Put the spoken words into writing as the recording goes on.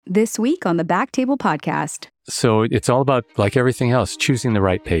This week on the Back Table Podcast. So it's all about, like everything else, choosing the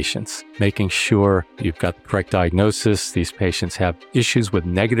right patients, making sure you've got the correct diagnosis. These patients have issues with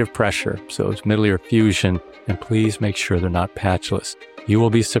negative pressure, so it's middle ear fusion, and please make sure they're not patchless. You will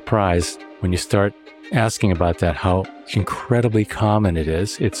be surprised when you start asking about that, how incredibly common it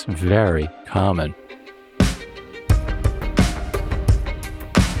is. It's very common.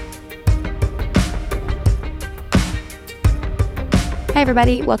 Hi,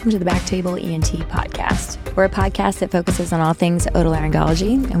 everybody. Welcome to the Back Table ENT podcast. We're a podcast that focuses on all things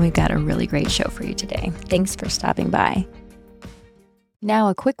otolaryngology, and we've got a really great show for you today. Thanks for stopping by. Now,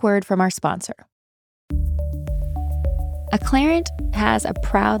 a quick word from our sponsor. Acclarent has a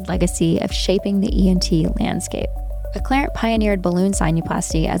proud legacy of shaping the ENT landscape. Acclarent pioneered balloon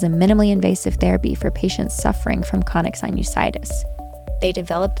sinuplasty as a minimally invasive therapy for patients suffering from chronic sinusitis. They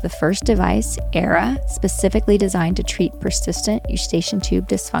developed the first device, ERA, specifically designed to treat persistent eustachian tube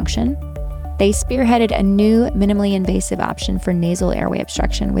dysfunction. They spearheaded a new minimally invasive option for nasal airway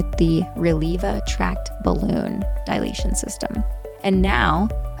obstruction with the Relieva tract balloon dilation system. And now,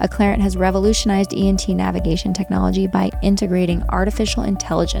 Acclarent has revolutionized ENT navigation technology by integrating artificial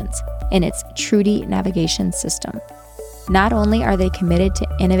intelligence in its TruDi navigation system. Not only are they committed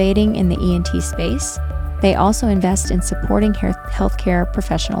to innovating in the ENT space, they also invest in supporting healthcare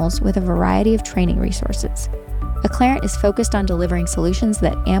professionals with a variety of training resources. Acclarent is focused on delivering solutions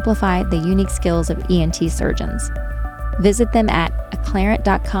that amplify the unique skills of ENT surgeons. Visit them at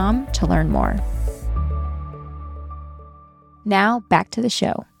acclarent.com to learn more. Now, back to the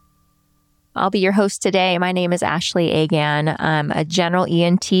show. I'll be your host today. My name is Ashley Agan. I'm a general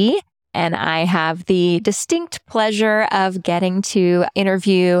ENT, and I have the distinct pleasure of getting to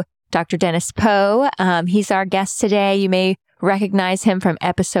interview Dr. Dennis Poe. He's our guest today. You may recognize him from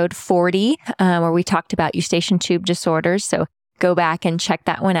episode 40, where we talked about eustachian tube disorders. So go back and check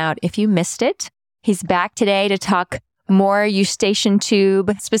that one out if you missed it. He's back today to talk more eustachian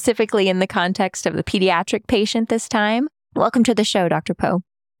tube, specifically in the context of the pediatric patient this time. Welcome to the show, Dr. Poe.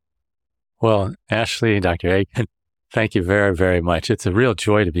 Well, Ashley, Dr. Agan, thank you very, very much. It's a real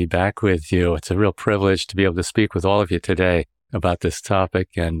joy to be back with you. It's a real privilege to be able to speak with all of you today about this topic.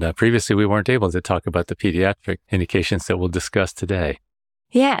 And previously, we weren't able to talk about the pediatric indications that we'll discuss today.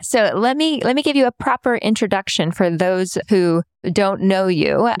 Yeah, so let me give you a proper introduction for those who don't know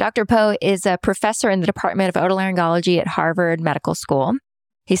you. Dr. Poe is a professor in the Department of Otolaryngology at Harvard Medical School.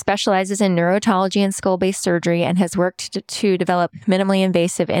 He specializes in neurotology and skull-based surgery and has worked to develop minimally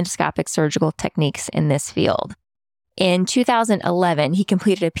invasive endoscopic surgical techniques in this field. In 2011, he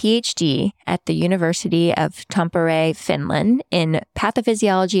completed a PhD at the University of Tampere, Finland, in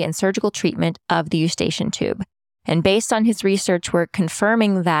pathophysiology and surgical treatment of the eustachian tube. And based on his research work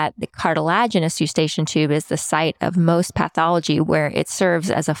confirming that the cartilaginous eustachian tube is the site of most pathology where it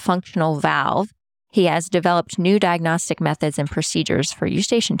serves as a functional valve, he has developed new diagnostic methods and procedures for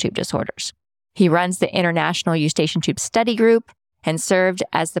eustachian tube disorders. He runs the International Eustachian Tube Study Group and served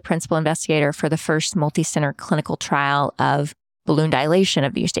as the principal investigator for the first multi-center clinical trial of balloon dilation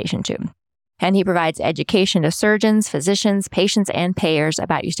of the eustachian tube. And he provides education to surgeons, physicians, patients, and payers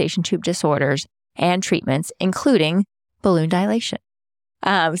about eustachian tube disorders and treatments, including balloon dilation.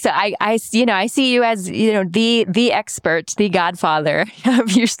 So I see you as, the expert, the godfather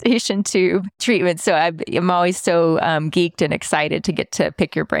of eustachian tube treatment. So I'm always so geeked and excited to get to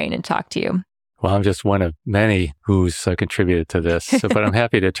pick your brain and talk to you. Well, I'm just one of many who's contributed to this, but I'm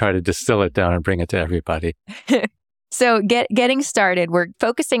happy to try to distill it down and bring it to everybody. So getting started, we're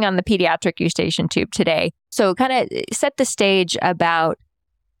focusing on the pediatric eustachian tube today. So kind of set the stage about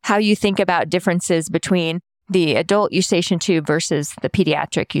how you think about differences between the adult eustachian tube versus the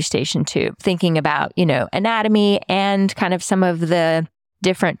pediatric eustachian tube, thinking about, anatomy and kind of some of the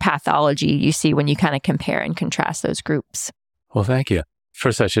different pathology you see when you kind of compare and contrast those groups. Well, thank you.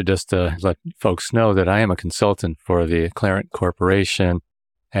 First, I should just let folks know that I am a consultant for the Acclarent Corporation.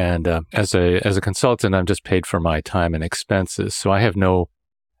 And as a consultant, I'm just paid for my time and expenses. So I have no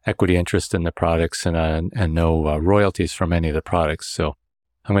equity interest in the products and no royalties from any of the products. So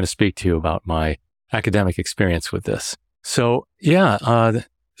I'm going to speak to you about my academic experience with this. So the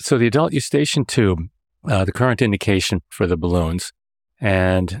adult eustachian tube, the current indication for the balloons,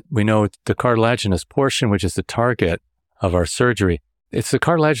 and we know the cartilaginous portion, which is the target of our surgery. It's the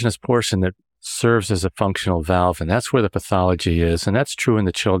cartilaginous portion that serves as a functional valve, and that's where the pathology is, and that's true in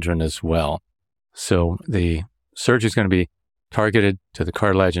the children as well. So the surgery is going to be targeted to the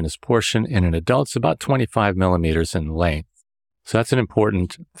cartilaginous portion. In an adult, it's about 25 millimeters in length. So that's an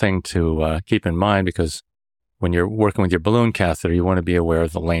important thing to keep in mind, because when you're working with your balloon catheter, you want to be aware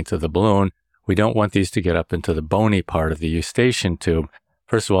of the length of the balloon. We don't want these to get up into the bony part of the eustachian tube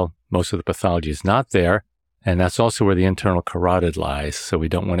First of all, most of the pathology is not there, and that's also where the internal carotid lies, so we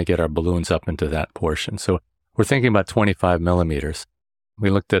don't want to get our balloons up into that portion. So we're thinking about 25 millimeters. We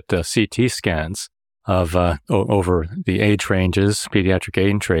looked at CT scans of over the age ranges, pediatric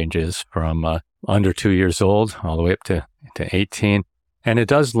age ranges, from under 2 years old all the way up to 18, and it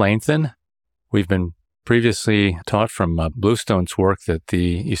does lengthen. We've been previously taught from Bluestone's work that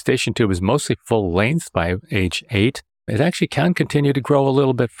the eustachian tube is mostly full length by age 8. It actually can continue to grow a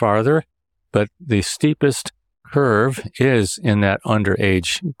little bit farther, but the steepest curve is in that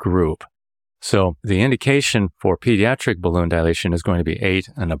underage group. So the indication for pediatric balloon dilation is going to be 8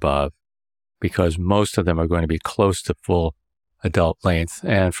 and above, because most of them are going to be close to full adult length.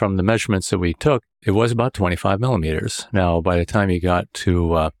 And from the measurements that we took, it was about 25 millimeters. Now, by the time you got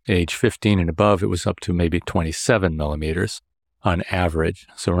to age 15 and above, it was up to maybe 27 millimeters on average.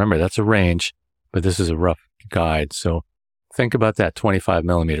 So remember, that's a range, but this is a rough guide. So think about that, 25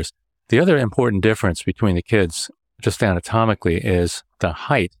 millimeters. The other important difference between the kids, just anatomically, is the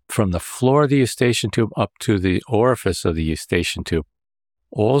height from the floor of the eustachian tube up to the orifice of the eustachian tube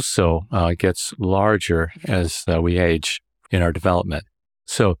also gets larger as we age in our development.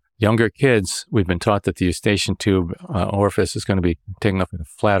 So younger kids, we've been taught that the eustachian tube orifice is going to be taken up at a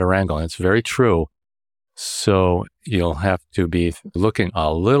flatter angle, and it's very true. So you'll have to be looking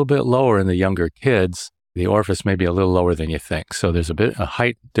a little bit lower in the younger kids. The orifice may be a little lower than you think. So there's a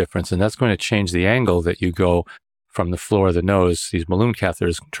height difference, and that's going to change the angle that you go from the floor of the nose. These balloon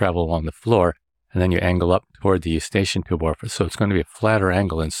catheters travel along the floor, and then you angle up toward the eustachian tube orifice. So it's going to be a flatter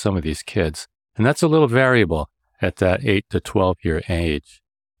angle in some of these kids. And that's a little variable at that 8 to 12-year age.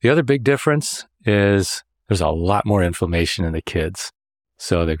 The other big difference is there's a lot more inflammation in the kids.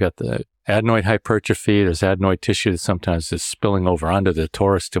 So they've got the adenoid hypertrophy. There's adenoid tissue that sometimes is spilling over onto the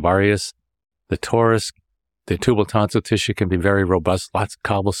torus tubarius. The torus, the tubal tonsil tissue can be very robust, lots of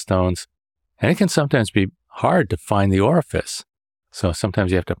cobblestones, and it can sometimes be hard to find the orifice. So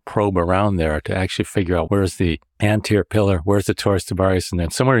sometimes you have to probe around there to actually figure out where's the anterior pillar, where's the torus tubarius, and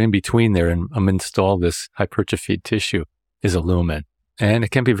then somewhere in between there and install this hypertrophied tissue is a lumen. And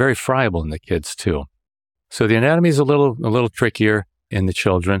it can be very friable in the kids too. So the anatomy is a little trickier in the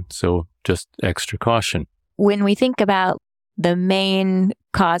children, so just extra caution. When we think about the main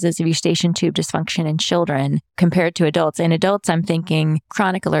causes of eustachian tube dysfunction in children compared to adults. In adults, I'm thinking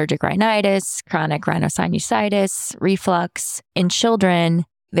chronic allergic rhinitis, chronic rhinosinusitis, reflux. In children,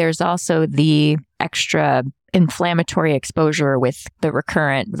 there's also the extra inflammatory exposure with the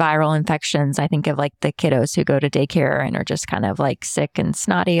recurrent viral infections. I think of like the kiddos who go to daycare and are just kind of like sick and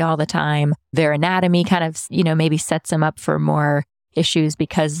snotty all the time. Their anatomy kind of, maybe sets them up for more issues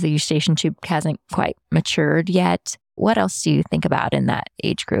because the eustachian tube hasn't quite matured yet. What else do you think about in that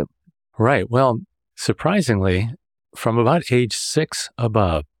age group? Right. Well, surprisingly, from about age 6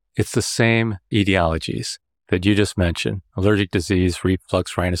 above, it's the same etiologies that you just mentioned. Allergic disease,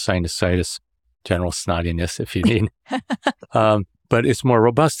 reflux, rhinosinusitis, general snottiness if you need. But it's more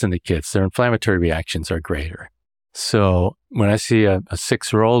robust in the kids. Their inflammatory reactions are greater. So when I see a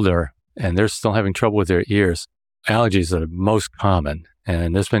 6-year-old and they're still having trouble with their ears, allergies are the most common.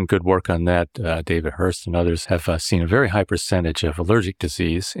 And there's been good work on that. David Hurst and others have seen a very high percentage of allergic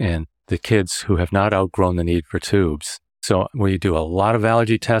disease in the kids who have not outgrown the need for tubes. So we do a lot of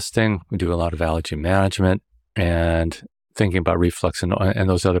allergy testing. We do a lot of allergy management and thinking about reflux and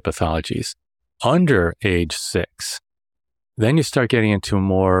those other pathologies. Under age 6, then you start getting into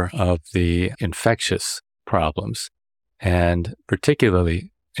more of the infectious problems. And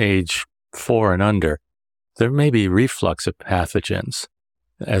particularly age 4 and under, there may be reflux of pathogens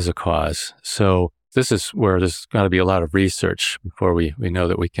as a cause. So this is where there's got to be a lot of research before we know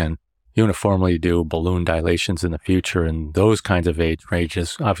that we can uniformly do balloon dilations in the future and those kinds of age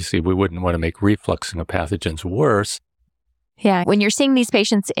ranges. Obviously, we wouldn't want to make refluxing of pathogens worse. Yeah. When you're seeing these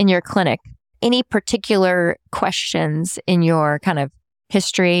patients in your clinic, any particular questions in your kind of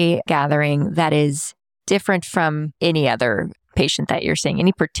history gathering that is different from any other patient that you're seeing?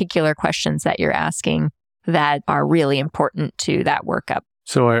 Any particular questions that you're asking that are really important to that workup?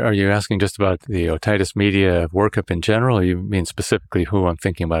 So are you asking just about the otitis media workup in general, or you mean specifically who I'm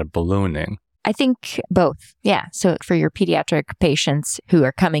thinking about ballooning? I think both. Yeah. So for your pediatric patients who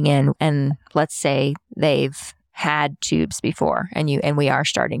are coming in and let's say they've had tubes before and we are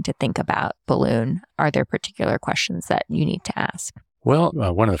starting to think about balloon, are there particular questions that you need to ask? Well,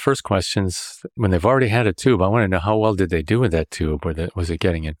 one of the first questions, when they've already had a tube, I want to know how well did they do with that tube? Was it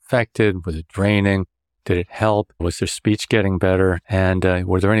getting infected? Was it draining? Did it help? Was their speech getting better? And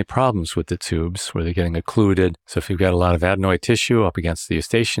were there any problems with the tubes? Were they getting occluded? So if you've got a lot of adenoid tissue up against the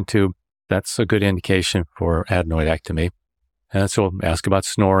eustachian tube, that's a good indication for adenoidectomy. And so ask about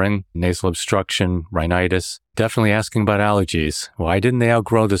snoring, nasal obstruction, rhinitis, definitely asking about allergies. Why didn't they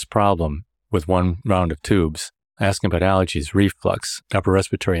outgrow this problem with one round of tubes? Asking about allergies, reflux, upper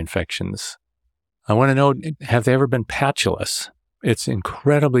respiratory infections. I want to know, have they ever been patulous? It's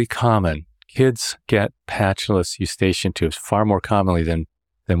incredibly common. Kids get patulous eustachian tubes far more commonly than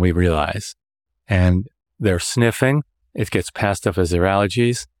we realize. And they're sniffing. It gets passed up as their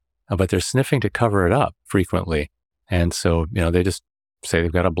allergies, but they're sniffing to cover it up frequently. And so, they just say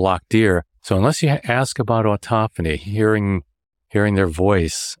they've got a blocked ear. So unless you ask about autophony, hearing their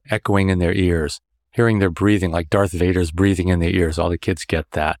voice echoing in their ears, hearing their breathing, like Darth Vader's breathing in their ears, all the kids get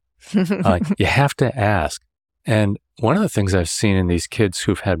that. You have to ask. And one of the things I've seen in these kids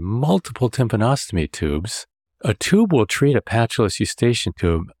who've had multiple tympanostomy tubes, a tube will treat a patulous eustachian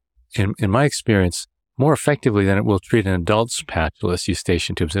tube, in my experience, more effectively than it will treat an adult's patulous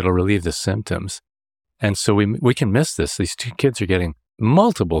eustachian tubes. It'll relieve the symptoms. And so we can miss this. These two kids are getting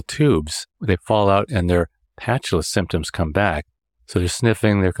multiple tubes. They fall out and their patulous symptoms come back. So they're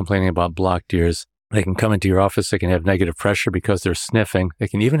sniffing, they're complaining about blocked ears. They can come into your office, they can have negative pressure because they're sniffing. They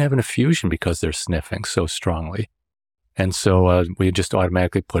can even have an effusion because they're sniffing so strongly. And so we just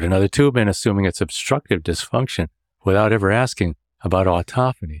automatically put another tube in, assuming it's obstructive dysfunction, without ever asking about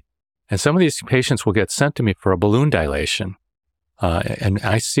autophony. And some of these patients will get sent to me for a balloon dilation. And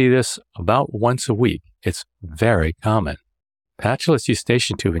I see this about once a week. It's very common. Patulous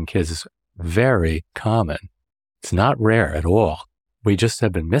eustachian tube in kids is very common. It's not rare at all. We just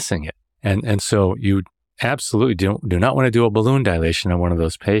have been missing it. And so you absolutely do not want to do a balloon dilation on one of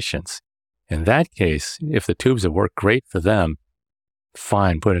those patients. In that case, if the tubes have worked great for them,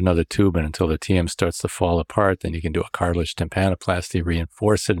 fine, put another tube in until the TM starts to fall apart. Then you can do a cartilage tympanoplasty,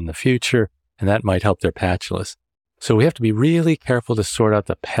 reinforce it in the future, and that might help their patulous. So we have to be really careful to sort out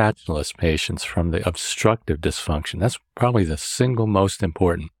the patulous patients from the obstructive dysfunction. That's probably the single most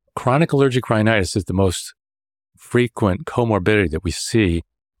important. Chronic allergic rhinitis is the most frequent comorbidity that we see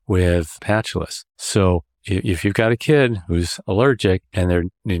with patulous. So if you've got a kid who's allergic and they're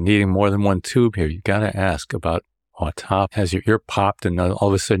needing more than one tube here, you've got to ask about autophy. Has your ear popped and all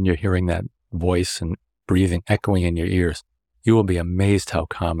of a sudden you're hearing that voice and breathing echoing in your ears? You will be amazed how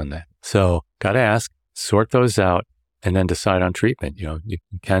common that is. So got to ask, sort those out, and then decide on treatment. You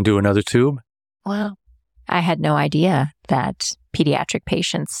can do another tube. Wow. I had no idea that pediatric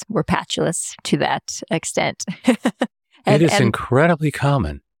patients were patulous to that extent. It is incredibly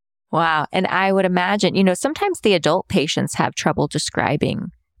common. Wow. And I would imagine, sometimes the adult patients have trouble describing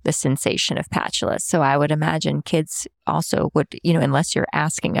the sensation of patulous. So I would imagine kids also would, unless you're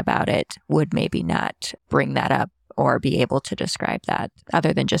asking about it, would maybe not bring that up or be able to describe that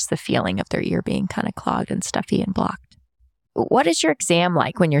other than just the feeling of their ear being kind of clogged and stuffy and blocked. What is your exam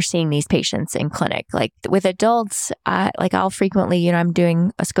like when you're seeing these patients in clinic? Like with adults, I'll frequently, I'm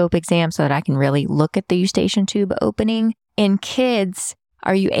doing a scope exam so that I can really look at the eustachian tube opening. In kids,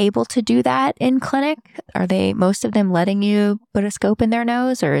 are you able to do that in clinic? Are most of them letting you put a scope in their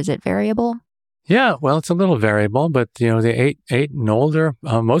nose, or is it variable? Yeah, well, it's a little variable, but the 8 and older,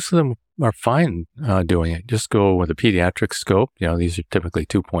 most of them are fine doing it. Just go with a pediatric scope. These are typically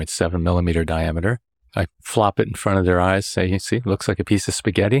 2.7 millimeter diameter. I flop it in front of their eyes, say, you see, looks like a piece of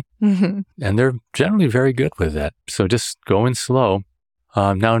spaghetti. Mm-hmm. And they're generally very good with that. So just go in slow.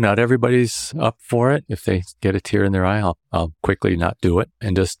 Now, not everybody's up for it. If they get a tear in their eye, I'll quickly not do it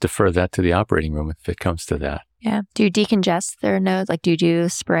and just defer that to the operating room if it comes to that. Yeah. Do you decongest their nose? Like, do you do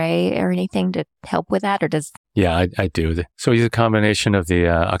spray or anything to help with that? Or does... Yeah, I do. So we use a combination of the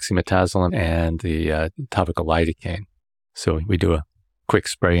oxymetazoline and the topical lidocaine. So we do a quick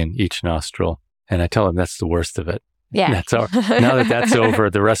spray in each nostril. And I tell them that's the worst of it. Yeah. Now that that's over,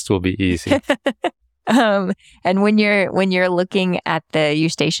 the rest will be easy. And when you're looking at the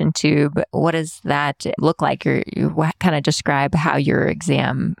eustachian tube, what does that look like? Or you kind of describe how your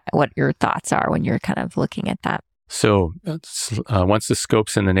exam, what your thoughts are when you're kind of looking at that. So once the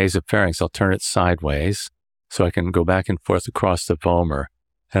scope's in the nasopharynx, I'll turn it sideways so I can go back and forth across the vomer.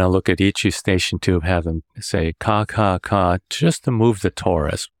 And I'll look at each eustachian tube, have them say, ka, ka, ka, just to move the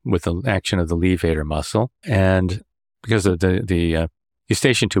torus with the action of the levator muscle. And because of the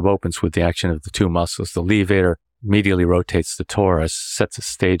eustachian tube opens with the action of the two muscles, the levator medially rotates the torus, sets a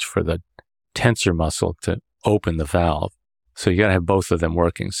stage for the tensor muscle to open the valve. So you got to have both of them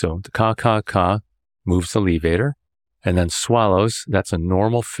working. So the ka, ka, ka moves the levator and then swallows. That's a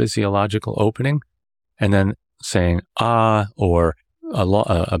normal physiological opening. And then saying ah or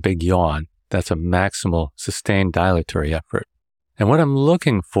a big yawn, that's a maximal sustained dilatory effort. And what I'm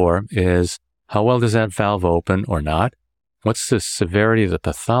looking for is how well does that valve open or not? What's the severity of the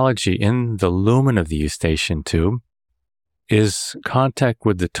pathology in the lumen of the eustachian tube? is contact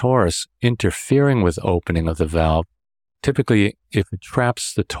with the torus interfering with opening of the valve. Typically, if it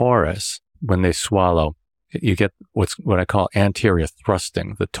traps the torus when they swallow, you get what I call anterior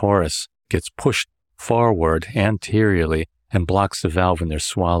thrusting. The torus gets pushed forward anteriorly and blocks the valve when they're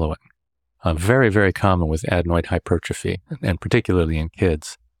swallowing. Very, very common with adenoid hypertrophy, and particularly in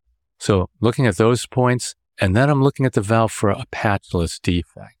kids. So looking at those points, and then I'm looking at the valve for a patchless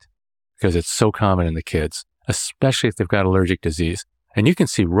defect, because it's so common in the kids, especially if they've got allergic disease. And you can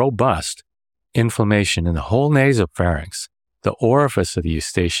see robust inflammation in the whole nasopharynx, the orifice of the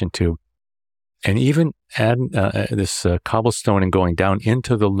Eustachian tube, and even this cobblestoning going down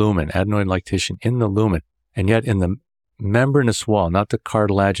into the lumen, adenoid-like tissue in the lumen, and yet in the membranous wall, not the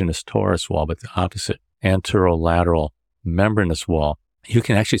cartilaginous torus wall, but the opposite anterolateral membranous wall, you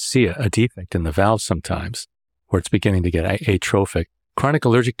can actually see a defect in the valve sometimes where it's beginning to get atrophic. Chronic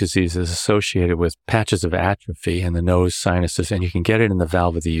allergic disease is associated with patches of atrophy in the nose, sinuses, and you can get it in the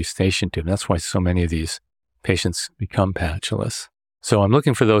valve of the Eustachian tube. That's why so many of these patients become patulous. So I'm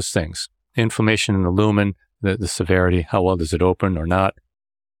looking for those things. Inflammation in the lumen, the severity, how well does it open or not,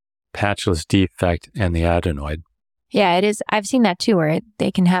 patulous defect, and the adenoid. Yeah, it is. I've seen that too, where they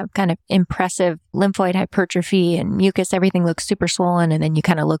can have kind of impressive lymphoid hypertrophy and mucus. Everything looks super swollen. And then you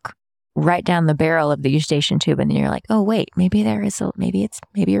kind of look right down the barrel of the Eustachian tube and then you're like, oh, wait, maybe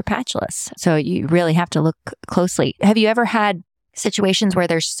you're patulous. So you really have to look closely. Have you ever had situations where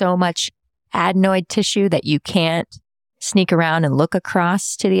there's so much adenoid tissue that you can't sneak around and look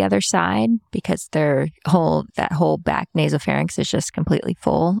across to the other side because that whole back nasopharynx is just completely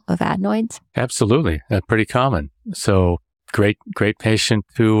full of adenoids? Absolutely. That's pretty common. So great patient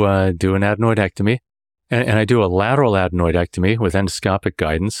to do an adenoidectomy. And I do a lateral adenoidectomy with endoscopic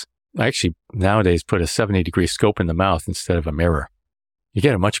guidance. I actually nowadays put a 70-degree scope in the mouth instead of a mirror. You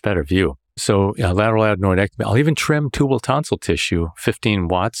get a much better view. So lateral adenoidectomy, I'll even trim tubal tonsil tissue, 15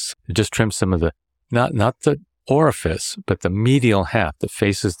 watts, to just trim some of the, not the orifice, but the medial half that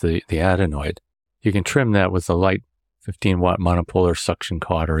faces the adenoid. You can trim that with a light 15-watt monopolar suction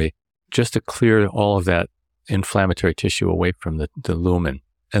cautery just to clear all of that inflammatory tissue away from the lumen.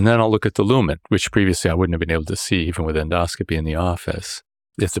 And then I'll look at the lumen, which previously I wouldn't have been able to see even with endoscopy in the office.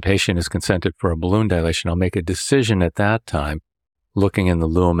 If the patient is consented for a balloon dilation, I'll make a decision at that time, looking in the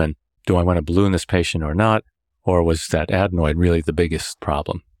lumen, do I want to balloon this patient or not? Or was that adenoid really the biggest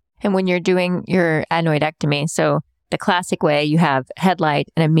problem? And when you're doing your adenoidectomy, so the classic way, you have headlight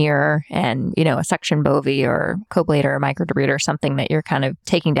and a mirror and, a suction bovie or coblator or microdebrider or something that you're kind of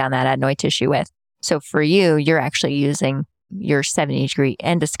taking down that adenoid tissue with. So for you, you're actually using your 70-degree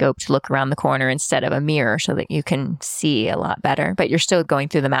endoscope to look around the corner instead of a mirror so that you can see a lot better, but you're still going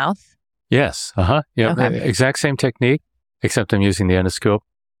through the mouth? Yes. Yeah. Okay. Exact same technique, except I'm using the endoscope.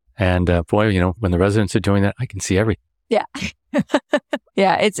 And when the residents are doing that, I can see everything. Yeah.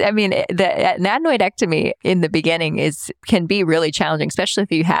 Yeah. The adenoidectomy in the beginning can be really challenging, especially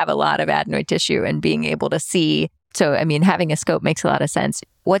if you have a lot of adenoid tissue and being able to see. So, having a scope makes a lot of sense.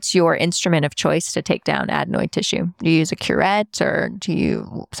 What's your instrument of choice to take down adenoid tissue? Do you use a curette or do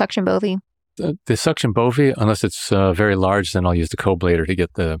you suction bovie? The suction bovie, unless it's very large, then I'll use the coblator to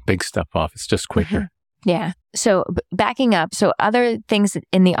get the big stuff off. It's just quicker. Mm-hmm. Yeah. So backing up, so other things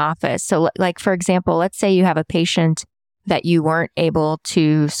in the office. So like, for example, let's say you have a patient that you weren't able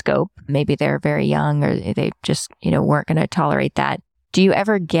to scope. Maybe they're very young or they just, weren't going to tolerate that. Do you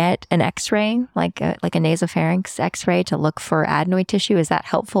ever get an x-ray, like a nasopharynx x-ray to look for adenoid tissue? Is that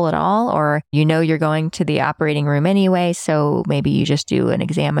helpful at all? Or you're going to the operating room anyway, so maybe you just do an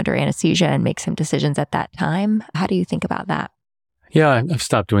exam under anesthesia and make some decisions at that time? How do you think about that? Yeah, I've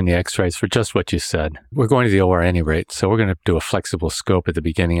stopped doing the x-rays for just what you said. We're going to the OR at any rate, so we're going to do a flexible scope at the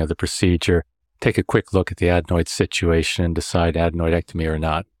beginning of the procedure, take a quick look at the adenoid situation and decide adenoidectomy or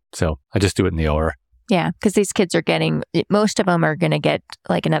not. So I just do it in the OR. Yeah, because these kids most of them are going to get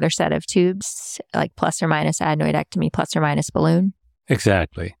like another set of tubes, like plus or minus adenoidectomy, plus or minus balloon.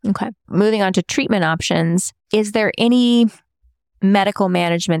 Exactly. Okay. Moving on to treatment options. Is there any medical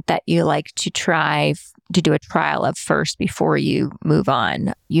management that you like to try to do a trial of first before you move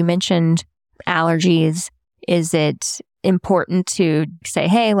on? You mentioned allergies. Is it important to say,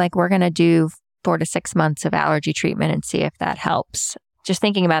 hey, we're going to do 4 to 6 months of allergy treatment and see if that helps? Just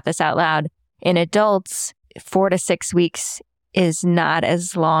thinking about this out loud. In adults, 4 to 6 weeks is not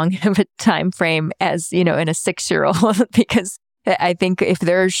as long of a time frame as, in a 6-year-old, because I think if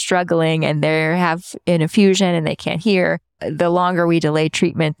they're struggling and they have an effusion and they can't hear, the longer we delay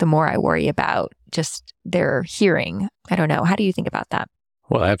treatment, the more I worry about just their hearing. I don't know. How do you think about that?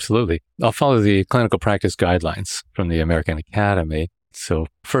 Well, absolutely. I'll follow the clinical practice guidelines from the American Academy. So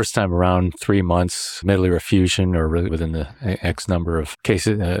first time around, 3 months, medullary effusion, or really within the X number of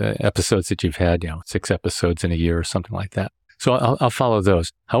cases, episodes that you've had, 6 episodes in a year or something like that. So I'll follow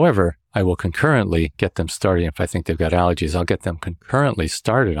those. However, I will concurrently get them started. If I think they've got allergies, I'll get them concurrently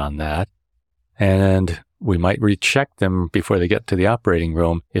started on that. And we might recheck them before they get to the operating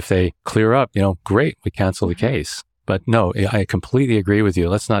room. If they clear up, great, we cancel the case. But no, I completely agree with you.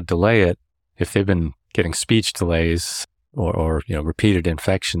 Let's not delay it. If they've been getting speech delays or repeated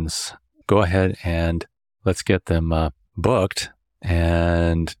infections, go ahead and let's get them booked,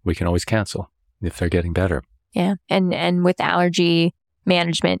 and we can always cancel if they're getting better. Yeah. And with allergy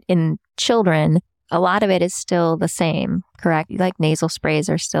management in children, a lot of it is still the same, correct? Like nasal sprays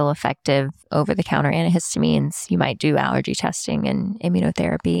are still effective, over-the-counter antihistamines. You might do allergy testing and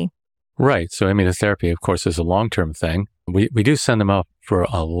immunotherapy. Right. So immunotherapy, of course, is a long-term thing. We do send them out for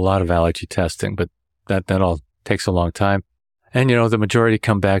a lot of allergy testing, but that all takes a long time. And, the majority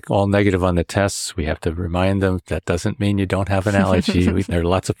come back all negative on the tests. We have to remind them that doesn't mean you don't have an allergy. There are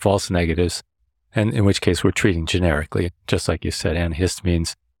lots of false negatives. And in which case we're treating generically, just like you said,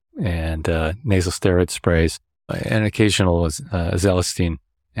 antihistamines and nasal steroid sprays, and occasional Zelastine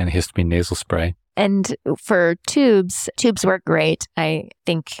antihistamine nasal spray. And for tubes work great. I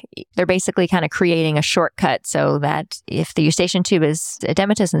think they're basically kind of creating a shortcut so that if the Eustachian tube is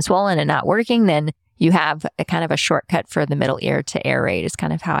edematous and swollen and not working, then you have a kind of a shortcut for the middle ear to aerate is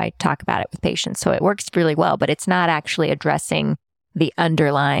kind of how I talk about it with patients. So it works really well, but it's not actually addressing the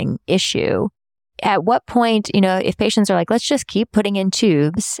underlying issue. At what point, if patients are like, let's just keep putting in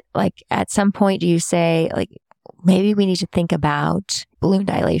tubes, like at some point do you say, like, maybe we need to think about balloon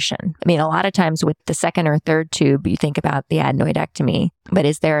dilation? I mean, a lot of times with the second or third tube, you think about the adenoidectomy, but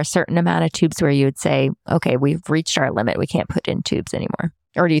is there a certain amount of tubes where you would say, okay, we've reached our limit, we can't put in tubes anymore?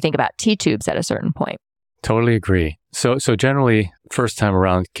 Or do you think about T-tubes at a certain point? Totally agree. So generally, first time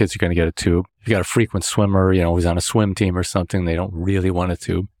around, kids are going to get a tube. If you got a frequent swimmer, who's on a swim team or something, they don't really want a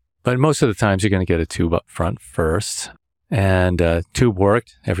tube. But most of the times, you're going to get a tube up front first. And tube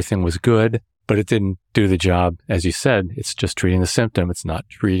worked. Everything was good, but it didn't do the job. As you said, it's just treating the symptom. It's not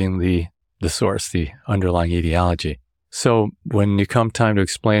treating the source, the underlying etiology. So when you come time to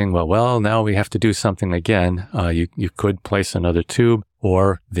explaining, well, now we have to do something again, you could place another tube,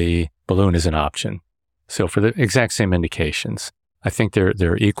 or the balloon is an option. So for the exact same indications, I think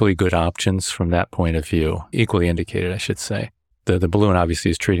they're equally good options from that point of view, equally indicated, I should say. The balloon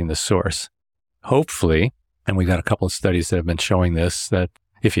obviously is treating the source. Hopefully, and we've got a couple of studies that have been showing this, that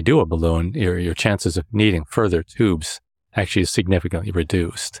if you do a balloon, your chances of needing further tubes actually is significantly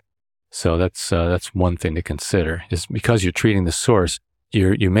reduced. So that's one thing to consider, is because you're treating the source,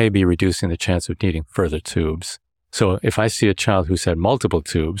 you may be reducing the chance of needing further tubes. So if I see a child who's had multiple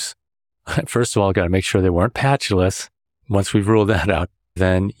tubes, first of all, I've got to make sure they weren't patulous. Once we've ruled that out,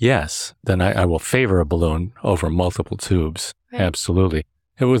 then yes, then I will favor a balloon over multiple tubes. Right. Absolutely.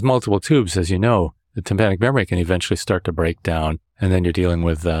 And with multiple tubes, as you know, the tympanic membrane can eventually start to break down, and then you're dealing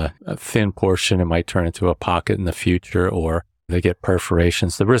with a thin portion. It might turn into a pocket in the future, or they get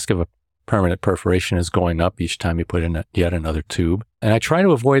perforations. The risk of a permanent perforation is going up each time you put in yet another tube. And I try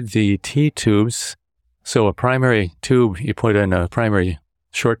to avoid the T-tubes. So a primary tube, you put in a primary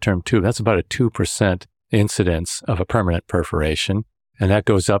short-term tube, that's about a 2% incidence of a permanent perforation. And that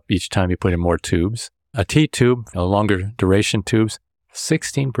goes up each time you put in more tubes. A T-tube, a longer duration tubes,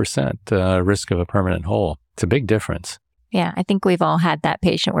 16% risk of a permanent hole. It's a big difference. Yeah, I think we've all had that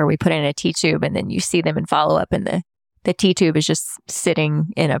patient where we put in a T-tube and then you see them in follow-up and the T-tube is just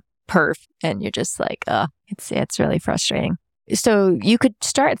sitting in a perf and you're just like, it's really frustrating. So you could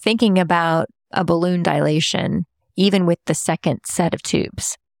start thinking about a balloon dilation even with the second set of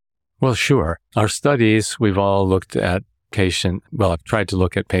tubes. Well, sure. Our studies, we've all looked at I've tried to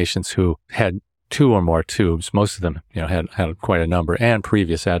look at patients who had 2 or more tubes. Most of them, had quite a number, and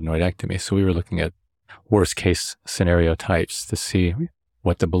previous adenoidectomy. So we were looking at worst case scenario types to see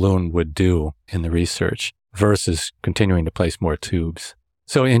what the balloon would do in the research versus continuing to place more tubes.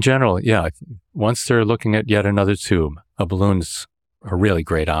 So in general, yeah, once they're looking at yet another tube, a balloon's a really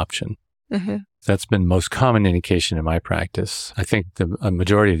great option. Mm-hmm. That's been most common indication in my practice. I think a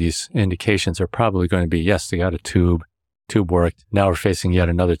majority of these indications are probably going to be, yes, they got a tube worked. Now we're facing yet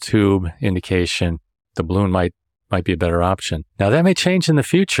another tube indication. The balloon might be a better option. Now that may change in the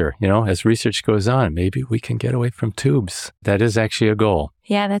future, as research goes on. Maybe we can get away from tubes. That is actually a goal.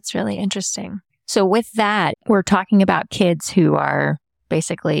 Yeah, that's really interesting. So with that, we're talking about kids who are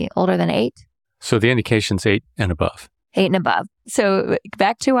basically older than 8. So the indication's 8 and above. 8 and above. So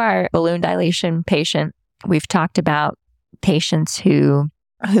back to our balloon dilation patient, we've talked about patients who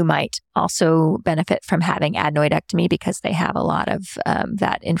who might also benefit from having adenoidectomy because they have a lot of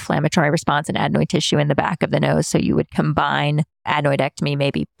that inflammatory response and adenoid tissue in the back of the nose. So you would combine adenoidectomy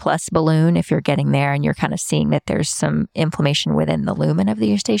maybe plus balloon if you're getting there and you're kind of seeing that there's some inflammation within the lumen of the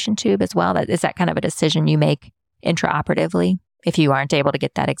eustachian tube as well. Is that kind of a decision you make intraoperatively if you aren't able to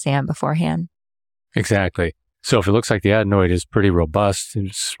get that exam beforehand? Exactly. So if it looks like the adenoid is pretty robust,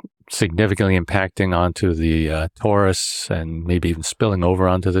 it's significantly impacting onto the torus and maybe even spilling over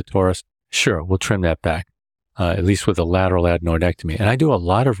onto the torus, sure, we'll trim that back, at least with a lateral adenoidectomy. And I do a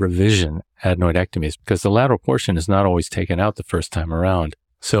lot of revision adenoidectomies because the lateral portion is not always taken out the first time around.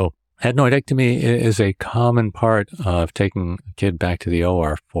 So adenoidectomy is a common part of taking a kid back to the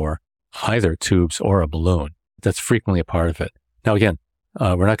OR for either tubes or a balloon. That's frequently a part of it. Now, again,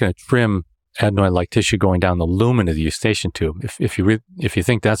 we're not going to trim adenoid-like tissue going down the lumen of the eustachian tube. If you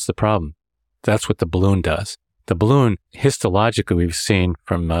think that's the problem, that's what the balloon does. The balloon, histologically, we've seen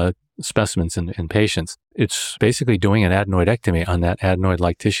from specimens in patients, it's basically doing an adenoidectomy on that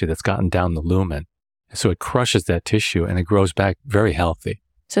adenoid-like tissue that's gotten down the lumen. So it crushes that tissue and it grows back very healthy.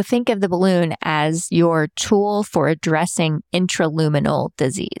 So think of the balloon as your tool for addressing intraluminal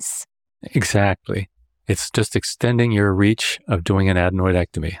disease. Exactly. It's just extending your reach of doing an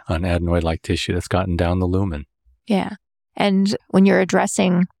adenoidectomy on adenoid-like tissue that's gotten down the lumen. Yeah. And when you're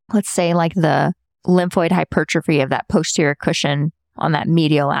addressing, let's say, like the lymphoid hypertrophy of that posterior cushion on that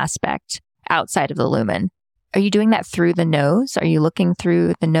medial aspect outside of the lumen, are you doing that through the nose? Are you looking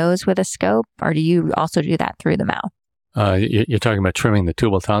through the nose with a scope, or do you also do that through the mouth? You're talking about trimming the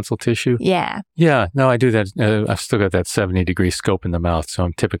tubal tonsil tissue? Yeah. Yeah. No, I do that. I've still got that 70-degree scope in the mouth, so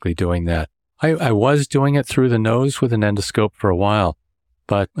I'm typically doing that. I was doing it through the nose with an endoscope for a while,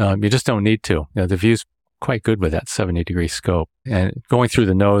 but you just don't need to. The view's quite good with that 70-degree scope. And going through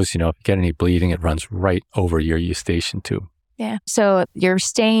the nose, if you get any bleeding, it runs right over your eustachian tube. Yeah. So you're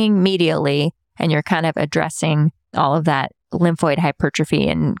staying medially and you're kind of addressing all of that lymphoid hypertrophy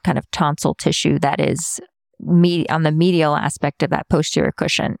and kind of tonsil tissue that is on the medial aspect of that posterior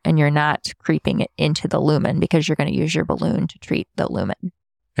cushion. And you're not creeping it into the lumen because you're going to use your balloon to treat the lumen.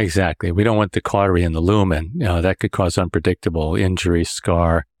 Exactly. We don't want the cautery in the lumen. That could cause unpredictable injury,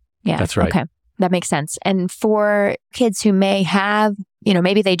 scar. Yeah. That's right. Okay. That makes sense. And for kids who may have,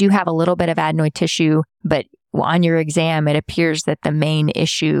 maybe they do have a little bit of adenoid tissue, but on your exam, it appears that the main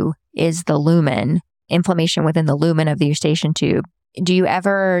issue is the lumen, inflammation within the lumen of the eustachian tube. Do you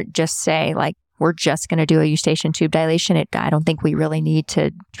ever just say, like, we're just going to do a eustachian tube dilation? I don't think we really need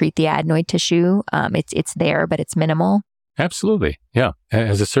to treat the adenoid tissue. It's there, but it's minimal. Absolutely. Yeah.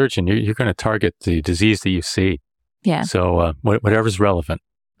 As a surgeon, you're going to target the disease that you see. Yeah. So whatever's relevant.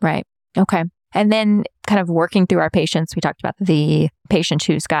 Right. Okay. And then kind of working through our patients, we talked about the patient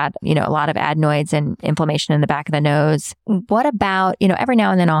who's got, a lot of adenoids and inflammation in the back of the nose. What about, every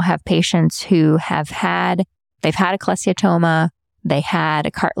now and then I'll have patients who they've had a cholesteatoma, they had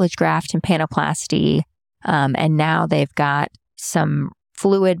a cartilage graft tympanoplasty, and now they've got some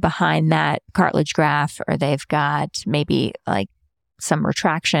fluid behind that cartilage graft, or they've got maybe like some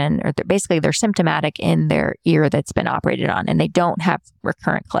retraction, or they're symptomatic in their ear that's been operated on, and they don't have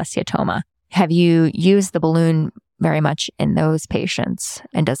recurrent cholesteatoma. Have you used the balloon very much in those patients,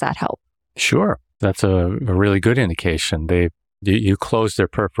 and does that help? Sure. That's a really good indication. You closed their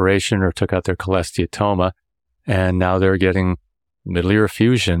perforation or took out their cholesteatoma, and now they're getting middle ear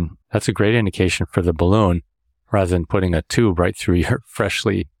effusion. That's a great indication for the balloon, rather than putting a tube right through your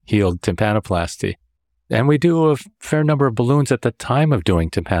freshly healed tympanoplasty. And we do a fair number of balloons at the time of doing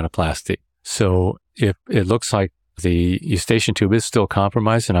tympanoplasty. So if it looks like the eustachian tube is still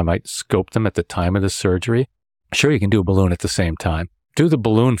compromised and I might scope them at the time of the surgery, sure, you can do a balloon at the same time. Do the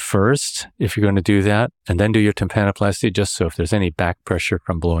balloon first if you're going to do that, and then do your tympanoplasty, just so if there's any back pressure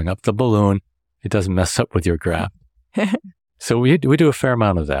from blowing up the balloon, it doesn't mess up with your graft. So we do a fair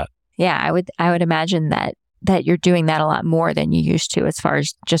amount of that. Yeah, I would imagine that you're doing that a lot more than you used to, as far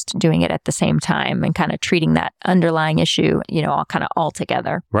as just doing it at the same time and kind of treating that underlying issue, all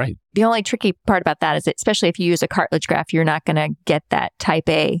together. Right. The only tricky part about that is that, especially if you use a cartilage graft, you're not going to get that type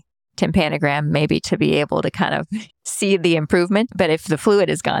A tympanogram maybe to be able to kind of see the improvement. But if the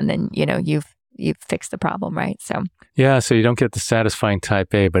fluid is gone, then, you've fixed the problem, right? So yeah, so you don't get the satisfying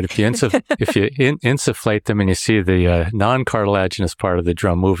type A, but if you insufflate them and you see the non-cartilaginous part of the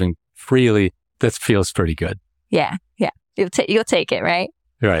drum moving freely, that feels pretty good. Yeah. You'll take it, right?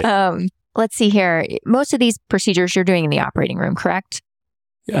 Right. Let's see here. Most of these procedures you're doing in the operating room, correct?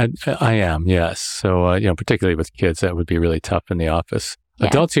 I am, yes. So, particularly with kids, that would be really tough in the office. Yeah.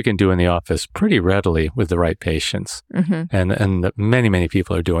 Adults you can do in the office pretty readily with the right patients. Mm-hmm. And many, many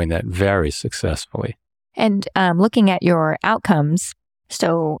people are doing that very successfully. And looking at your outcomes,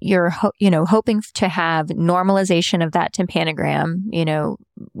 So you're, hoping to have normalization of that tympanogram,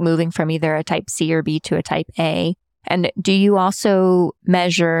 moving from either a type C or B to a type A. And do you also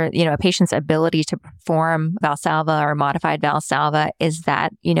measure, a patient's ability to perform Valsalva or modified Valsalva? Is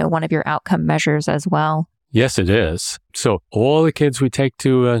that, one of your outcome measures as well? Yes, it is. So all the kids we take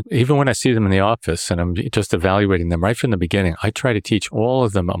to, even when I see them in the office and I'm just evaluating them right from the beginning, I try to teach all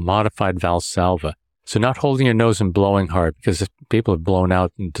of them a modified Valsalva. So not holding your nose and blowing hard, because if people have blown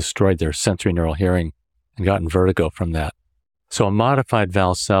out and destroyed their sensory neural hearing and gotten vertigo from that. So a modified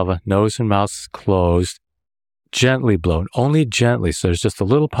Valsalva, nose and mouth closed, gently blown, only gently. So there's just a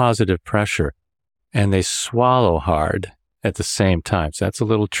little positive pressure, and they swallow hard at the same time. So that's a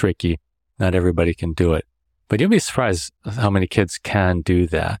little tricky. Not everybody can do it, but you'll be surprised how many kids can do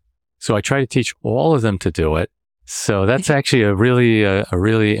that. So I try to teach all of them to do it. So that's actually a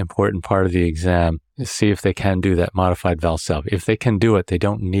really important part of the exam, is see if they can do that modified Valsalva. If they can do it, they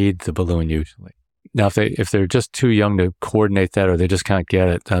don't need the balloon usually. Now, if they're just too young to coordinate that, or they just can't get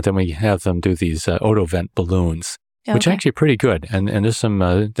it, then we have them do these otovent balloons, which are actually pretty good. And there's some,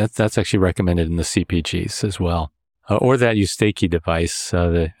 that's actually recommended in the CPGs as well. Or that Eustachian device,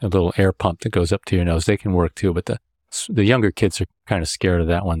 the little air pump that goes up to your nose. They can work too, but the younger kids are kind of scared of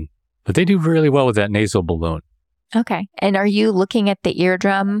that one. But they do really well with that nasal balloon. Okay. And are you looking at the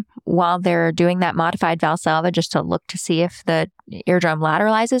eardrum while they're doing that modified Valsalva just to look to see if the eardrum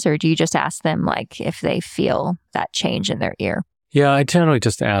lateralizes, or do you just ask them if they feel that change in their ear? Yeah, I generally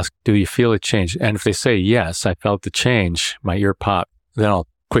just ask, do you feel a change? And if they say, yes, I felt the change, my ear popped, then I'll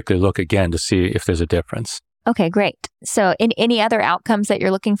quickly look again to see if there's a difference. Okay, great. So any other outcomes that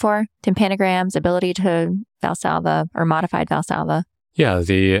you're looking for? Tympanograms, ability to Valsalva or modified Valsalva? Yeah,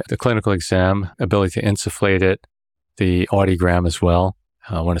 the clinical exam, ability to insufflate it, the audiogram as well.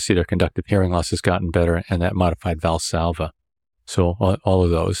 I want to see their conductive hearing loss has gotten better, and that modified Valsalva. So all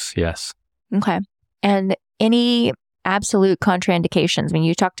of those, yes. Okay. And any absolute contraindications? I mean,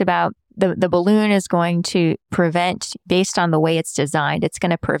 you talked about the balloon is going to prevent, based on the way it's designed, it's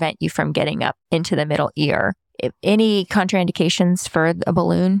going to prevent you from getting up into the middle ear. Any contraindications for a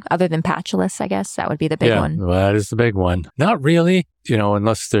balloon other than patulous, I guess? That would be the big one. Yeah, well, that is the big one. Not really,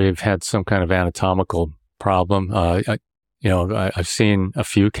 unless they've had some kind of anatomical problem. I've seen a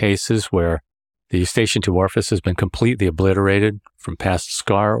few cases where the Eustachian tube orifice has been completely obliterated from past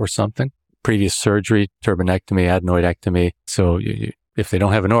scar or something, previous surgery, turbinectomy, adenoidectomy. So if they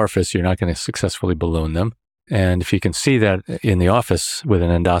don't have an orifice, you're not going to successfully balloon them. And if you can see that in the office with an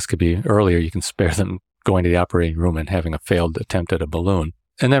endoscopy earlier, you can spare them going to the operating room and having a failed attempt at a balloon.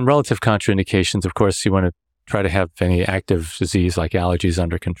 And then relative contraindications, of course, you want to try to have any active disease like allergies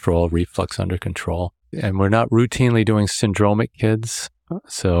under control, reflux under control. And we're not routinely doing syndromic kids.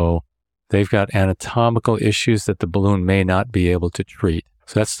 So they've got anatomical issues that the balloon may not be able to treat.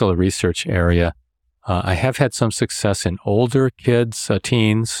 So that's still a research area. I have had some success in older kids,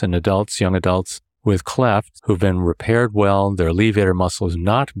 teens and adults, young adults with cleft who've been repaired well. Their levator muscle is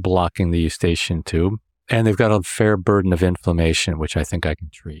not blocking the Eustachian tube, and they've got a fair burden of inflammation, which I think I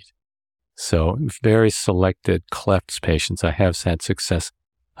can treat. So very selected clefts patients, I have had success.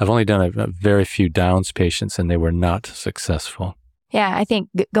 I've only done a very few Downs patients, and they were not successful. Yeah, I think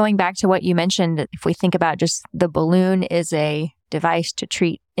going back to what you mentioned, if we think about just the balloon is a device to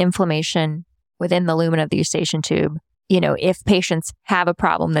treat inflammation within the lumen of the Eustachian tube, if patients have a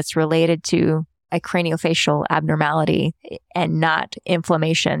problem that's related to a craniofacial abnormality and not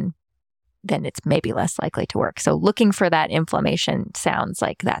inflammation, then it's maybe less likely to work. So looking for that inflammation sounds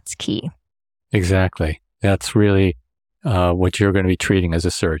like that's key. Exactly. That's really what you're going to be treating as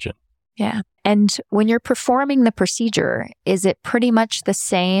a surgeon. Yeah. And when you're performing the procedure, is it pretty much the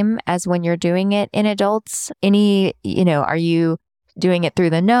same as when you're doing it in adults? Are you doing it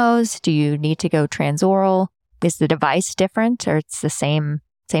through the nose? Do you need to go transoral? Is the device different, or it's the same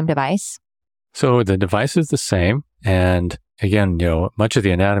device? So the device is the same. And again, much of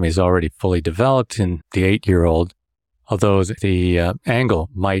the anatomy is already fully developed in the 8-year-old, although the angle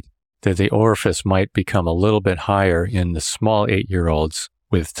the orifice might become a little bit higher in the small 8-year-olds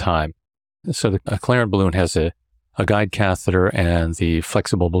with time. So a Clarent balloon has a guide catheter, and the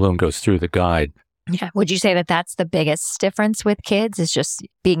flexible balloon goes through the guide. Yeah. Would you say that that's the biggest difference with kids, is just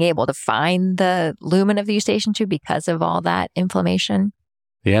being able to find the lumen of the Eustachian tube because of all that inflammation?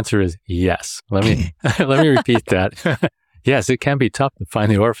 The answer is yes. Let me repeat that. Yes, it can be tough to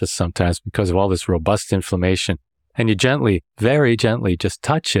find the orifice sometimes because of all this robust inflammation. And you gently, very gently, just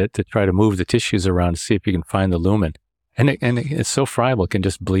touch it to try to move the tissues around to see if you can find the lumen. And it's so friable, it can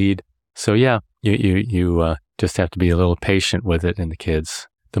just bleed. So yeah, you just have to be a little patient with it in the kids.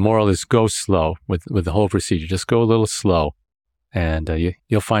 The moral is go slow with the whole procedure. Just go a little slow. and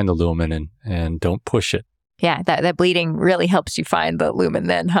you'll find the lumen and don't push it. Yeah, that bleeding really helps you find the lumen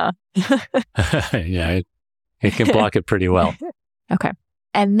then, huh? Yeah, it can block it pretty well. Okay.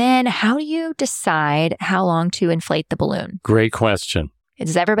 And then how do you decide how long to inflate the balloon? Great question.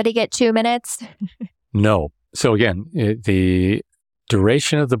 Does everybody get 2 minutes? No. So again, the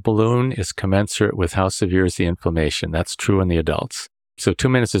duration of the balloon is commensurate with how severe is the inflammation. That's true in the adults. So 2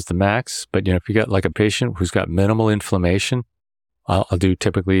 minutes is the max, but if you got like a patient who's got minimal inflammation, I'll do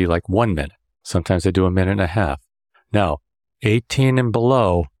typically like 1 minute. Sometimes I do 1.5 minutes. Now, 18 and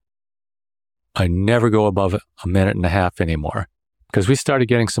below, I never go above 1.5 minutes anymore because we started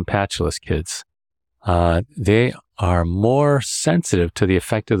getting some patulous kids. They are more sensitive to the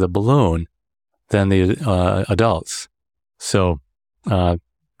effect of the balloon than the adults. So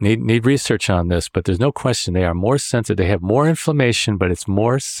need research on this, but there's no question they are more sensitive. They have more inflammation, but it's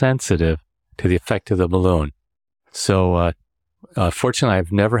more sensitive to the effect of the balloon. So fortunately,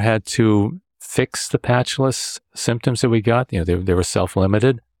 I've never had to fix the patulous symptoms that we got. They were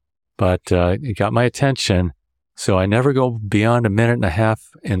self-limited, but it got my attention. So I never go beyond 1.5 minutes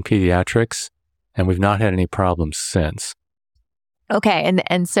in pediatrics, and we've not had any problems since. Okay.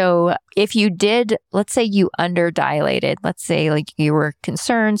 And so if you did, let's say you underdilated, let's say like you were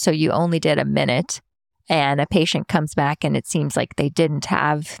concerned, so you only did 1 minute, and a patient comes back and it seems like they didn't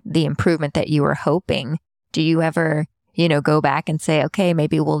have the improvement that you were hoping, do you ever, go back and say, okay,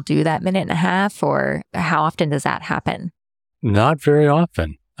 maybe we'll do that 1.5 minutes, or how often does that happen? Not very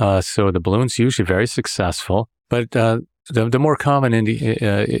often. So the balloon's usually very successful, but the more common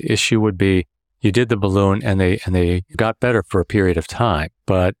issue would be you did the balloon and they got better for a period of time,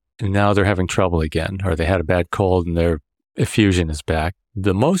 but now they're having trouble again, or they had a bad cold and their effusion is back.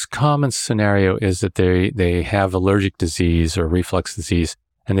 The most common scenario is that they have allergic disease or reflux disease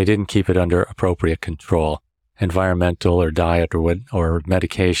and they didn't keep it under appropriate control, environmental or diet or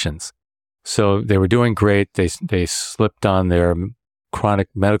medications. So they were doing great. They slipped on their chronic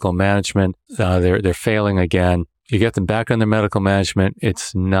medical management. They're failing again. You get them back on their medical management.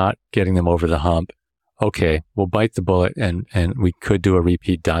 It's not getting them over the hump. Okay, we'll bite the bullet and we could do a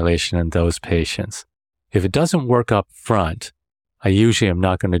repeat dilation in those patients. If it doesn't work up front, I usually am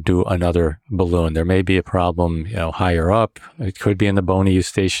not going to do another balloon. There may be a problem, higher up. It could be in the bony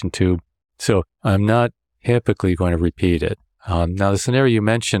eustachian tube. So I'm not typically going to repeat it. Now the scenario you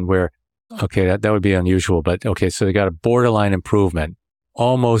mentioned where, okay, that would be unusual, but okay, so they got a borderline improvement,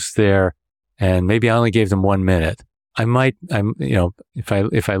 almost there. And maybe I only gave them 1 minute.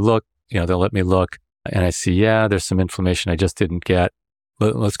 If I look, they'll let me look and I see, there's some inflammation I just didn't get.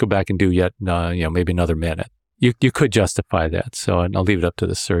 Let's go back and do yet, maybe another minute. You could justify that. So I'll leave it up to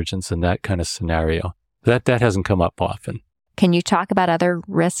the surgeons in that kind of scenario. That hasn't come up often. Can you talk about other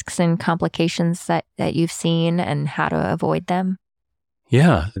risks and complications that you've seen and how to avoid them?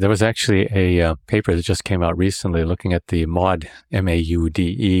 Yeah, there was actually a paper that just came out recently looking at the MAUDE,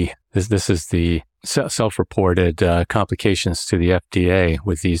 M-A-U-D-E. This is the self-reported complications to the FDA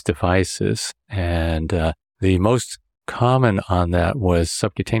with these devices. And the most common on that was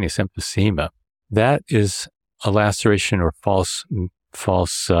subcutaneous emphysema. That is a laceration or false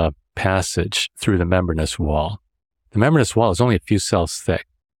passage through the membranous wall. The membranous wall is only a few cells thick.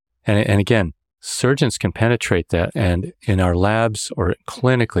 And again, surgeons can penetrate that, and in our labs or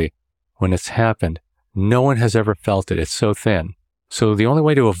clinically, when it's happened, no one has ever felt it. It's so thin. So the only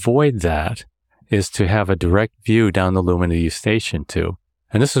way to avoid that is to have a direct view down the lumen of the eustachian tube.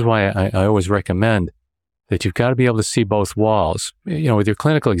 And this is why I always recommend that you've got to be able to see both walls. With your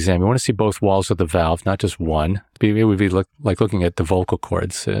clinical exam, you want to see both walls of the valve, not just one. It would be like looking at the vocal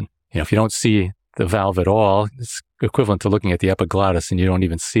cords. And, if you don't see the valve at all, it's equivalent to looking at the epiglottis and you don't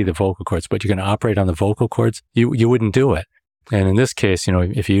even see the vocal cords, but you're going to operate on the vocal cords, you wouldn't do it. And in this case,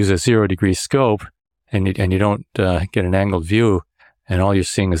 if you use a 0-degree scope and you don't get an angled view and all you're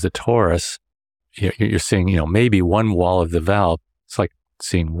seeing is the torus, you're seeing, maybe one wall of the valve. It's like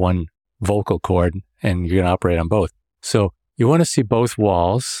seeing one vocal cord and you're going to operate on both. So you want to see both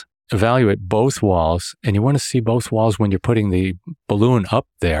walls, evaluate both walls, and you want to see both walls when you're putting the balloon up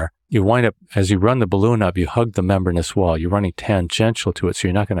there. You wind up, as you run the balloon up, you hug the membranous wall. You're running tangential to it, so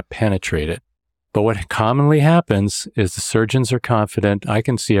you're not going to penetrate it. But what commonly happens is the surgeons are confident, I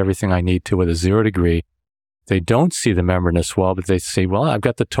can see everything I need to with a 0-degree. They don't see the membranous wall, but they say, well, I've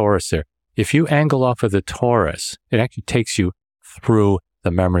got the torus there. If you angle off of the torus, it actually takes you through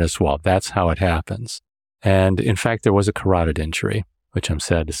the membranous wall. That's how it happens. And in fact, there was a carotid injury, which I'm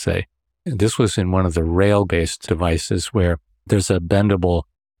sad to say. This was in one of the rail-based devices where there's a bendable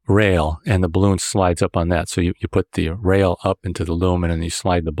rail and the balloon slides up on that. So you put the rail up into the lumen and you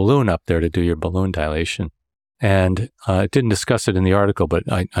slide the balloon up there to do your balloon dilation. And didn't discuss it in the article, but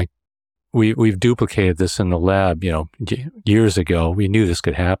we've duplicated this in the lab, years ago. We knew this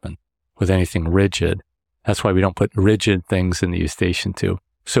could happen with anything rigid. That's why we don't put rigid things in the Eustachian tube.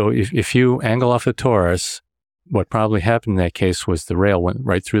 So if you angle off the torus, what probably happened in that case was the rail went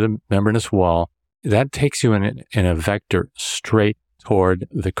right through the membranous wall. That takes you in a vector straight toward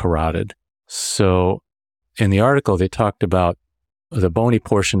the carotid. So in the article, they talked about the bony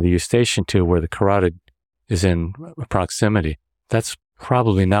portion of the Eustachian tube where the carotid is in proximity. That's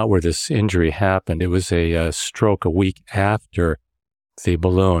probably not where this injury happened. It was a stroke a week after the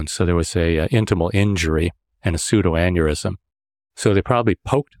balloon. So there was a intimal injury and a pseudoaneurysm. So they probably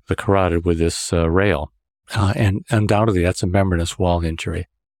poked the carotid with this rail. And undoubtedly, that's a membranous wall injury.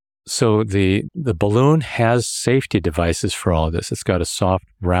 So the balloon has safety devices for all of this. It's got a soft,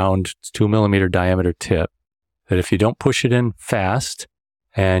 round, 2 millimeter diameter tip that if you don't push it in fast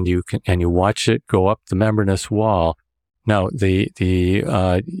and you watch it go up the membranous wall. Now, the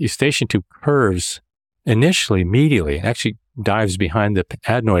Eustachian tube curves initially medially, actually dives behind the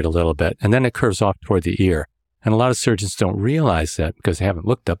adenoid a little bit, and then it curves off toward the ear. And a lot of surgeons don't realize that because they haven't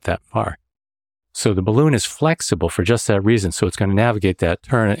looked up that far. So the balloon is flexible for just that reason. So it's going to navigate that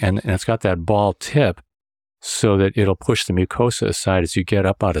turn, and it's got that ball tip so that it'll push the mucosa aside as you get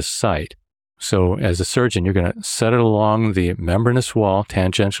up out of sight. So as a surgeon, you're going to set it along the membranous wall,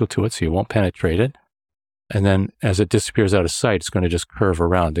 tangential to it, so you won't penetrate it. And then as it disappears out of sight, it's going to just curve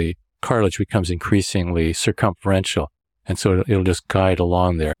around. The cartilage becomes increasingly circumferential, and so it'll just guide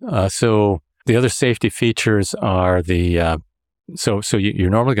along there. So the other safety features are so you're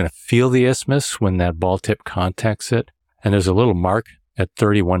normally going to feel the isthmus when that ball tip contacts it. And there's a little mark at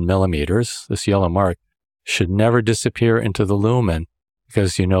 31 millimeters. This yellow mark should never disappear into the lumen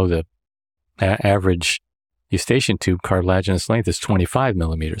because the average Eustachian tube cartilaginous length is 25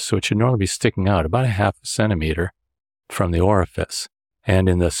 millimeters. So it should normally be sticking out about a half a centimeter from the orifice. And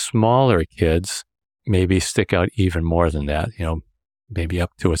in the smaller kids, maybe stick out even more than that, maybe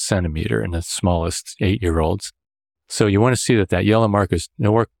up to a centimeter in the smallest 8-year-olds. So you want to see that yellow mark is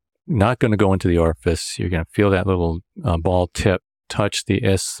not going to go into the orifice. You're going to feel that little ball tip touch the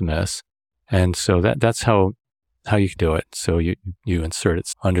isthmus. And so that's how you can do it. So you insert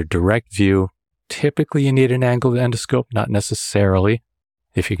it under direct view. Typically, you need an angled endoscope, not necessarily.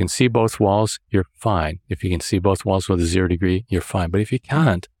 If you can see both walls, you're fine. If you can see both walls with a 0 degree, you're fine. But if you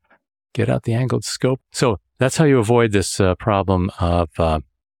can't, get out the angled scope. So that's how you avoid this problem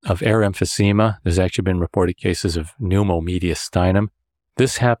of air emphysema. There's actually been reported cases of pneumomediastinum.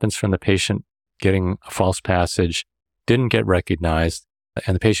 This happens from the patient getting a false passage, didn't get recognized,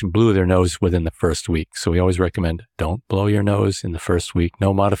 and the patient blew their nose within the first week. So we always recommend don't blow your nose in the first week.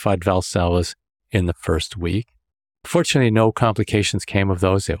 No modified Valsalvas in the first week. Fortunately, no complications came of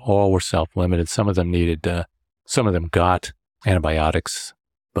those. They all were self-limited. Some of them got antibiotics,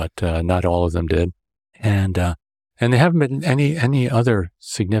 but not all of them did. And there haven't been any other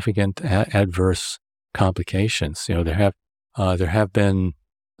significant adverse complications. There have been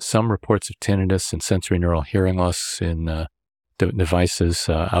some reports of tinnitus and sensory neural hearing loss in devices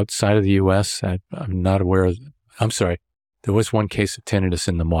outside of the U.S. I'm not aware of. I'm sorry. There was one case of tinnitus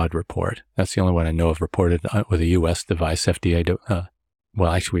in the MAUD report. That's the only one I know of reported with a U.S. device, FDA.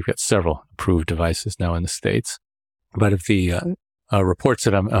 Actually, we've got several approved devices now in the States. But of the reports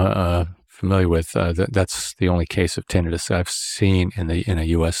that I'm familiar with, that's the only case of tinnitus I've seen in a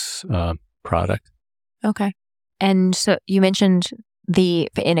U.S. product. Okay. And so you mentioned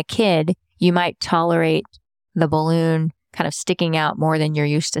in a kid, you might tolerate the balloon kind of sticking out more than you're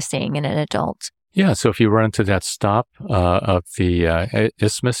used to seeing in an adult. Yeah, so if you run into that stop of the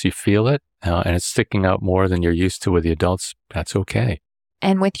isthmus, you feel it, and it's sticking out more than you're used to with the adults, that's okay.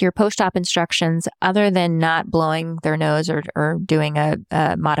 And with your post-op instructions, other than not blowing their nose or doing a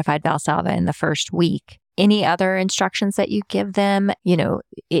modified Valsalva in the first week, any other instructions that you give them?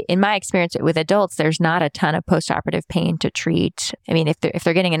 In my experience with adults, there's not a ton of postoperative pain to treat. I mean, if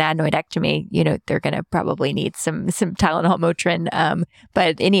they're getting an adenoidectomy, they're going to probably need some Tylenol, Motrin.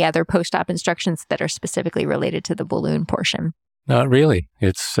 But any other post-op instructions that are specifically related to the balloon portion? Not really.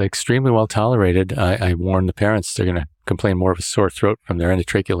 It's extremely well tolerated. I warn the parents they're going to complain more of a sore throat from their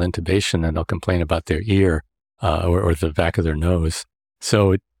endotracheal intubation than they'll complain about their ear or the back of their nose.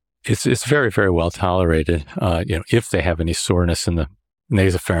 So it's very, very well tolerated. If they have any soreness in the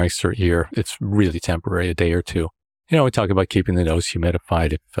nasopharynx or ear, it's really temporary, a day or two. We talk about keeping the nose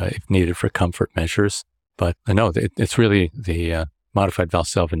humidified if needed for comfort measures. But no, it's really the modified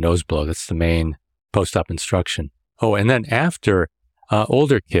Valsalva nose blow. That's the main post-op instruction. Oh, and then after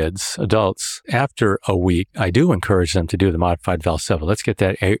older kids, adults, after a week, I do encourage them to do the modified Valsalva. Let's get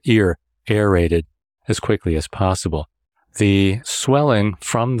that ear aerated as quickly as possible. The swelling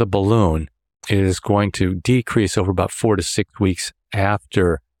from the balloon is going to decrease over about 4 to 6 weeks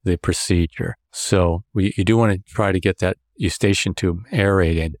after the procedure. So you do want to try to get that Eustachian tube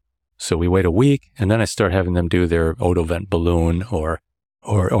aerated. So we wait a week, and then I start having them do their otovent balloon or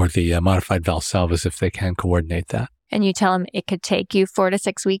the modified Valsalvas if they can coordinate that. And you tell them it could take you 4 to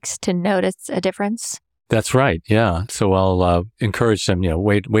 6 weeks to notice a difference? That's right. Yeah. So I'll encourage them,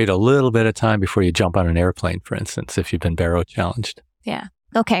 wait a little bit of time before you jump on an airplane, for instance, if you've been baro challenged. Yeah.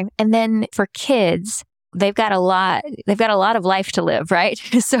 Okay. And then for kids, they've got a lot of life to live, right?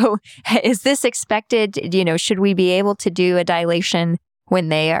 So is this expected, should we be able to do a dilation when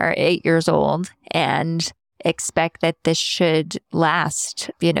they are 8 years old and expect that this should last,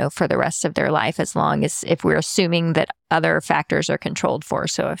 for the rest of their life, as long as, if we're assuming that other factors are controlled for.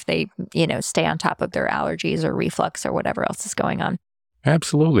 So if they, stay on top of their allergies or reflux or whatever else is going on.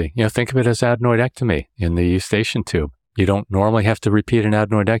 Absolutely. Think of it as adenoidectomy in the Eustachian tube. You don't normally have to repeat an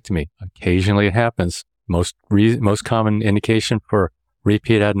adenoidectomy. Occasionally it happens. Most common indication for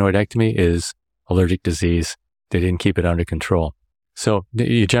repeat adenoidectomy is allergic disease. They didn't keep it under control. So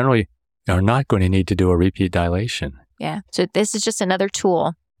you generally are not going to need to do a repeat dilation. Yeah. So this is just another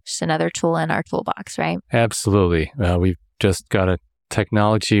tool in our toolbox, right? Absolutely. We've just got a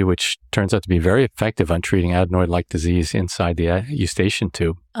technology which turns out to be very effective on treating adenoid-like disease inside the Eustachian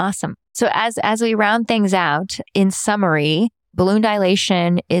tube. Awesome. So as we round things out, in summary, balloon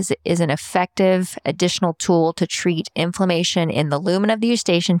dilation is an effective additional tool to treat inflammation in the lumen of the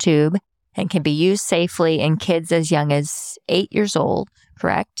Eustachian tube and can be used safely in kids as young as 8 years old,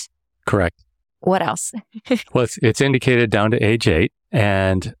 correct? Correct. What else? Well, it's indicated down to age 8.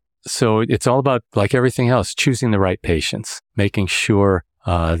 And so it's all about, like everything else, choosing the right patients, making sure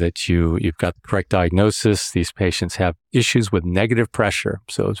that you've got the correct diagnosis. These patients have issues with negative pressure.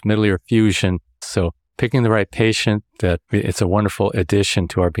 So it's middle ear fusion. So picking the right patient, it's a wonderful addition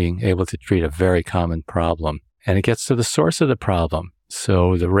to our being able to treat a very common problem. And it gets to the source of the problem.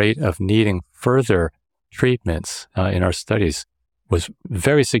 So the rate of needing further treatments in our studies was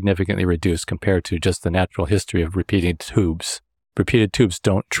very significantly reduced compared to just the natural history of repeated tubes. Repeated tubes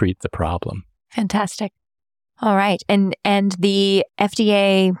don't treat the problem. Fantastic. All right. And the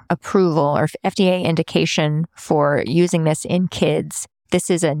FDA approval or FDA indication for using this in kids, this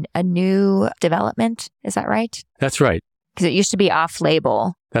is a new development. Is that right? That's right. Because it used to be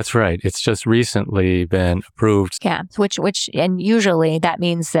off-label. That's right. It's just recently been approved. Yeah. Which and usually that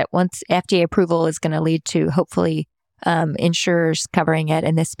means that once FDA approval is going to lead to hopefully insurers covering it,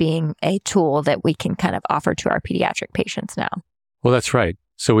 and this being a tool that we can kind of offer to our pediatric patients now. Well, that's right.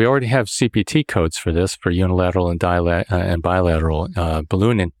 So we already have CPT codes for this, for unilateral and bilateral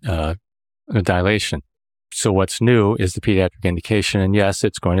balloon dilation. So what's new is the pediatric indication. And yes,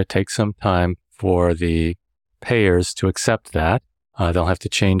 it's going to take some time for the payers to accept that. They'll have to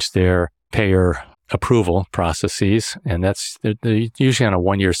change their payer approval processes. And they're usually on a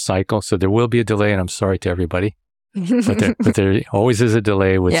 1-year cycle. So there will be a delay, and I'm sorry to everybody. but there always is a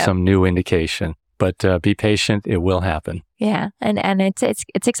delay with some new indication. But be patient; it will happen. Yeah, and it's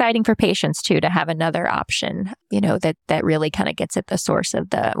exciting for patients too to have another option, that really kind of gets at the source of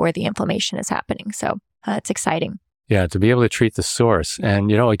where the inflammation is happening. So it's exciting. Yeah, to be able to treat the source, and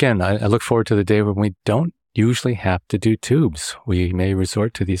again, I look forward to the day when we don't usually have to do tubes. We may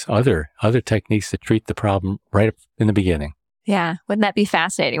resort to these other techniques to treat the problem right in the beginning. Yeah. Wouldn't that be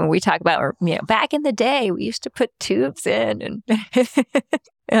fascinating when we talk about, back in the day, we used to put tubes in and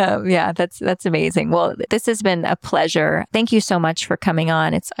yeah, that's amazing. Well, this has been a pleasure. Thank you so much for coming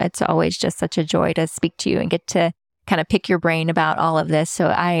on. It's always just such a joy to speak to you and get to kind of pick your brain about all of this. So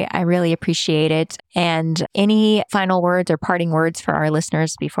I really appreciate it. And any final words or parting words for our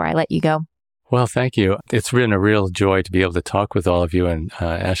listeners before I let you go? Well, thank you. It's been a real joy to be able to talk with all of you. And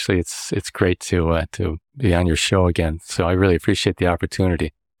Ashley, it's great to be on your show again. So I really appreciate the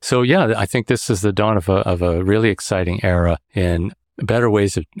opportunity. So yeah, I think this is the dawn of a really exciting era in better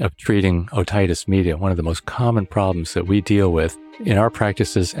ways of treating otitis media, one of the most common problems that we deal with in our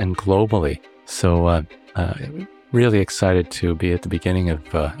practices and globally. So really excited to be at the beginning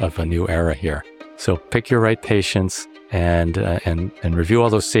of a new era here. So pick your right patients and review all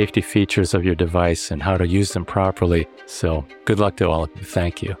those safety features of your device and how to use them properly. So good luck to all of you.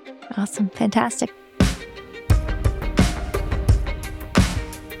 Thank you. Awesome. Fantastic.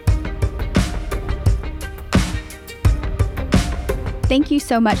 Thank you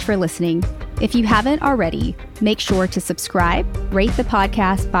so much for listening. If you haven't already, make sure to subscribe, rate the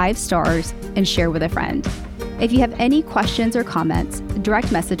podcast 5 stars, and share with a friend. If you have any questions or comments,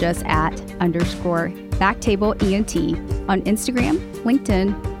 direct message us at _BacktableENT on Instagram,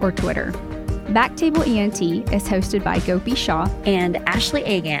 LinkedIn, or Twitter. Backtable ENT is hosted by Gopi Shah and Ashley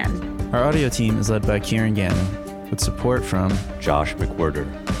Agan. Our audio team is led by Kieran Gannon, with support from Josh McWhirter,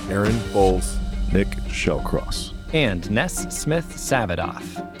 Aaron Bowles, Nick Shellcross, and Ness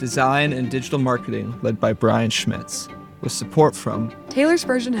Smith-Savadoff. Design and digital marketing led by Brian Schmitz, with support from Taylor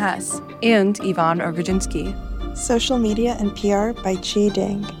Spurgeon-Hess and Ivan Orgodzinsky. Social media and PR by Chi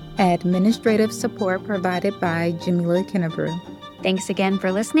Ding. Administrative support provided by Jamila Kennebrew. Thanks again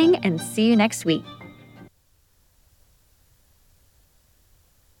for listening, and see you next week.